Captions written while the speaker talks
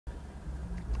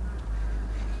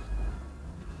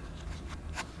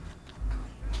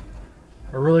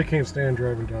I really can't stand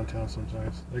driving downtown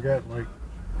sometimes. They got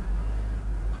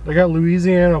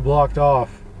Louisiana blocked off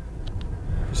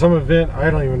for some event. I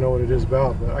don't even know what it is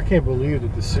about, but I can't believe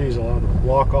that the city's allowed to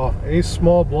block off a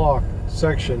small block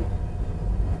section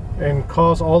and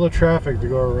cause all the traffic to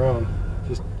go around.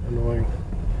 Just annoying.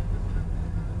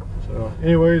 So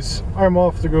anyways, I'm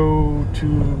off to go to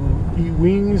eat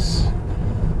wings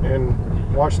and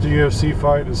watch the UFC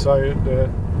fight. Decided that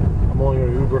I'm only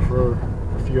going to Uber for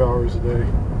a few hours a day.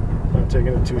 Not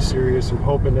taking it too serious. I'm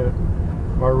hoping that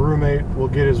my roommate will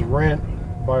get his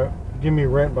give me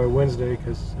rent by Wednesday,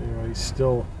 because he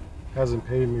still hasn't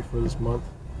paid me for this month.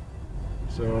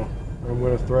 So I'm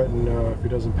going to threaten, if he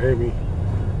doesn't pay me,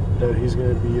 that he's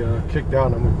going to be kicked out,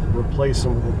 and I'm going to replace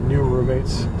him with new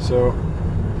roommates. So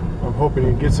I'm hoping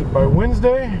he gets it by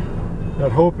Wednesday.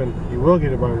 Not hoping, he will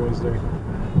get it by Wednesday,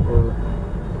 or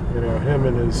him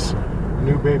and his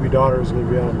new baby daughter is going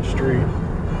to be out on the street.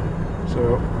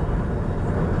 So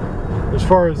as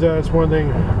far as that, it's one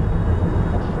thing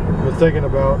I've been thinking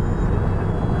about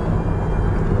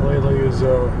lately is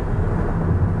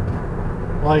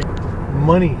like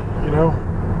money,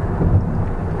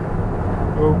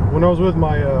 When I was with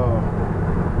my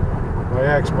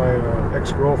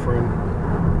ex-girlfriend,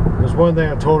 there's one thing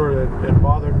I told her that it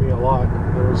bothered me a lot.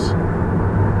 It was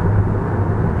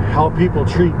how people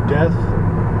treat death,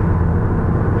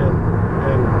 and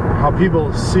how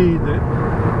people see that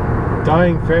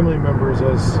dying family members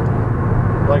as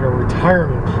like a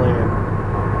retirement plan.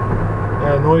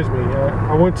 That annoys me.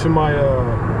 I went to my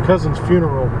cousin's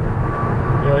funeral.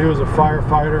 He was a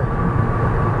firefighter,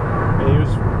 and he was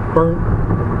burnt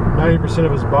 90%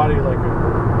 of his body like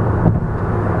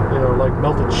like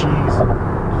melted cheese.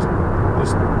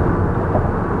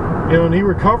 And he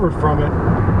recovered from it.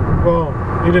 Well,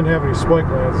 he didn't have any sweat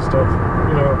glands and stuff.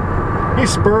 He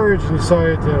spurged and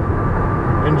decided to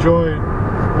enjoy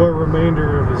what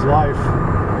remainder of his life.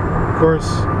 Of course,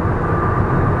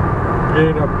 he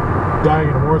ended up dying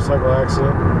in a motorcycle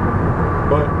accident.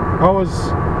 But I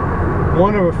was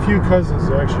one of a few cousins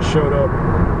that actually showed up.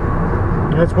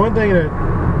 And that's one thing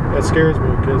that scares me,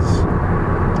 because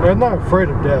I'm not afraid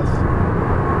of death.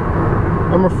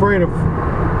 I'm afraid of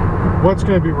what's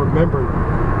going to be remembered.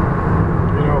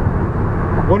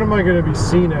 What am I going to be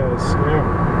seen as?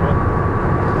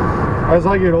 As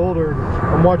I get older,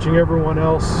 I'm watching everyone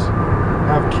else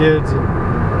have kids, and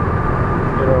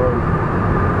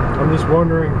I'm just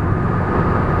wondering,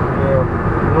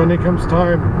 when it comes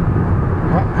time,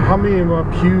 how many of my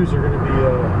pews are going to be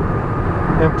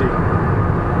empty?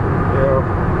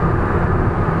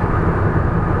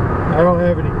 I don't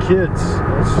have any kids.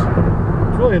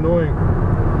 It's really annoying.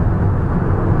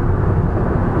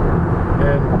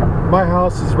 And my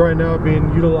house is right now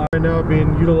being utilized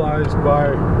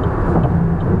by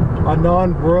a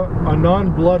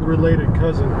non-blood related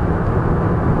cousin.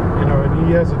 And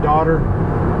he has a daughter,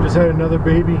 just had another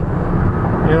baby,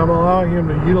 and I'm allowing him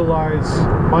to utilize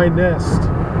my nest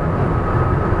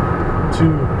to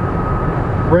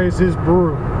raise his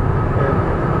brood.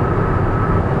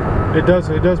 And it does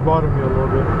bother me a little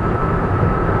bit.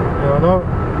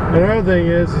 Another thing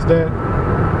is that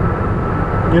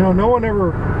no one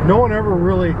ever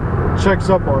really checks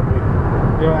up on me.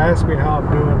 Asks me how I'm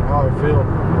doing, how I feel.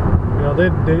 They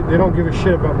don't give a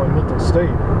shit about my mental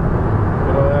state.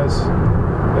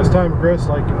 As time progresses,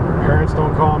 like parents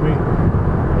don't call me.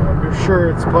 I'm sure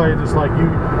it's probably just like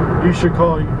you should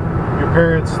call your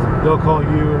parents, they'll call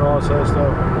you, and all this other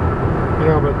stuff.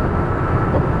 But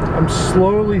I'm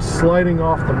slowly sliding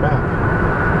off the map.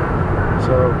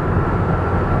 So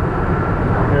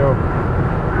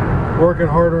working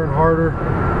harder and harder,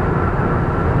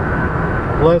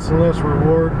 less and less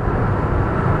reward,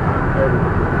 and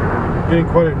getting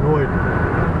quite annoyed.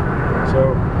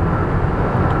 So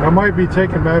I might be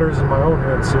taking matters in my own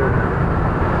hands soon.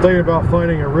 Thinking about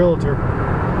finding a realtor,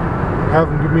 have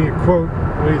him give me a quote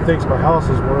what he thinks my house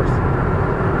is worth,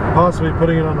 possibly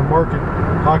putting it on the market,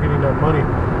 pocketing that money,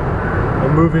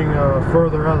 and moving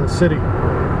further out of the city.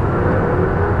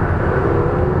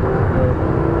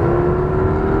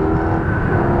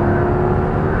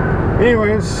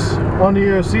 Anyways, on the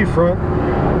UFC front,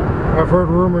 I've heard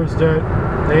rumors that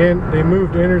they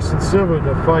moved Anderson Silva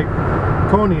to fight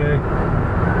Cormier,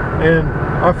 and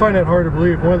I find that hard to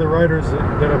believe. One of the writers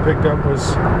that I picked up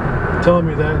was telling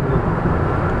me that,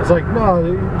 and it's like, no,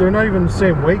 they're not even the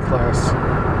same weight class.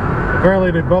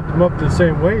 Apparently they bumped him up to the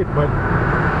same weight, but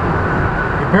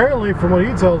apparently from what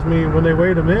he tells me, when they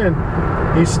weighed him in,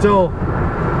 he's still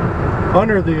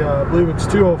under the, I believe it's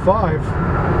 205,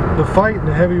 the fight in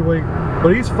the heavyweight.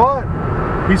 But he's fought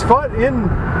in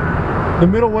the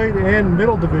middleweight and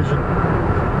middle division.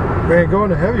 Man, going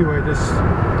to heavyweight,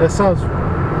 that sounds,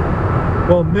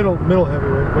 well, middle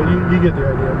heavyweight, but you get the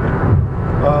idea.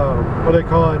 What they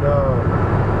call it,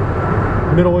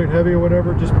 middleweight heavy or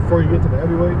whatever, just before you get to the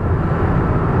heavyweight.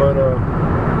 But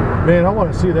man, I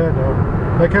want to see that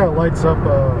now. That kind of lights up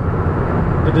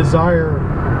the desire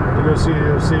to go see the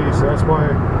UFC. So that's why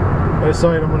I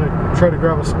decided I'm going to try to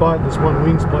grab a spot at this one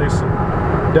wings place and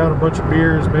down a bunch of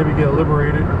beers, maybe get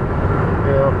liberated.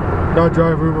 You know, not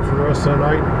drive Uber for the rest of the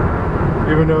night.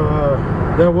 Even though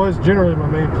that was generally my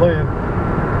main plan.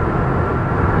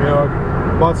 You know, I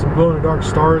bought some glow-in-the-dark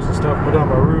stars and stuff, put on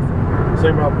my roof.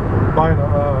 Same about buying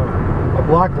a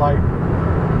black light.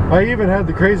 I even had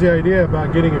the crazy idea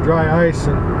about getting a dry ice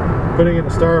and putting in a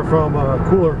styrofoam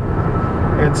cooler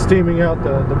and steaming out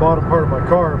the bottom part of my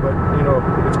car, but you know,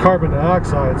 it's carbon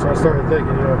dioxide, so I started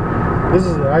thinking, you know, this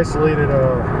is an isolated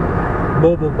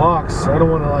mobile box. I don't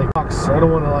want to like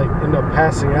end up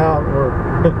passing out or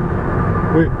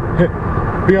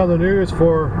be on the news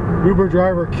for Uber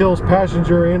driver kills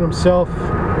passenger and himself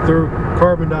through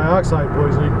carbon dioxide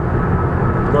poisoning.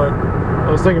 But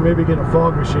I was thinking maybe getting a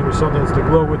fog machine or something that's to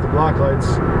glow with the black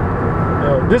lights.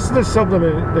 This is just something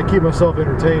to keep myself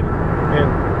entertained and,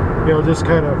 you know, just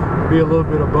kind of be a little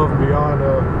bit above and beyond,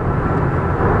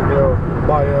 you know,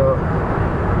 my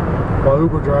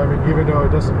Uber driving, even though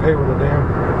it doesn't pay with a damn.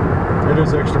 It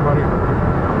is extra money.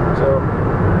 So,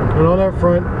 and on that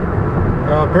front,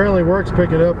 apparently work's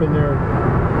picking up, and they're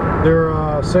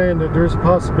saying that there's a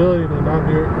possibility in the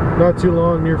not too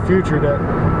long near future that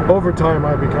overtime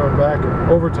might be coming back,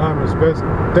 and overtime is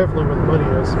definitely where the money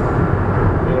is.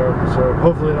 You know, so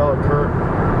hopefully that'll occur,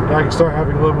 and I can start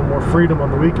having a little bit more freedom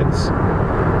on the weekends.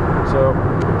 So,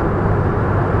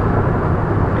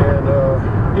 and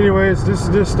anyways, this is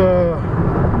just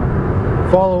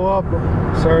follow up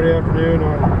Saturday afternoon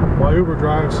on my Uber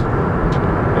drives,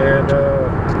 and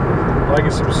like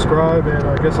and subscribe, and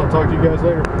I guess I'll talk to you guys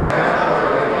later. So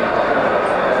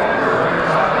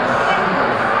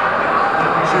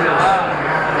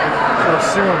a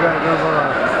single guy that goes on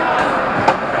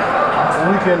a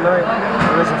weekend night,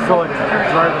 it doesn't feel like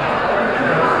driving.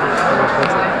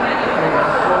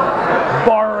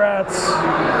 Bar rats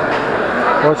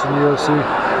watching UFC.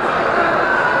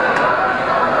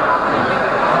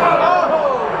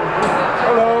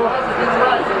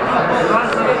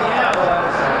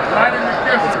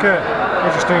 It's good.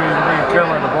 Interesting that you can bring a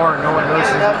camera in the bar and no one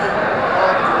notices it.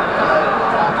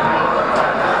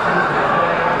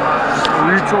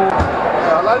 Ritual.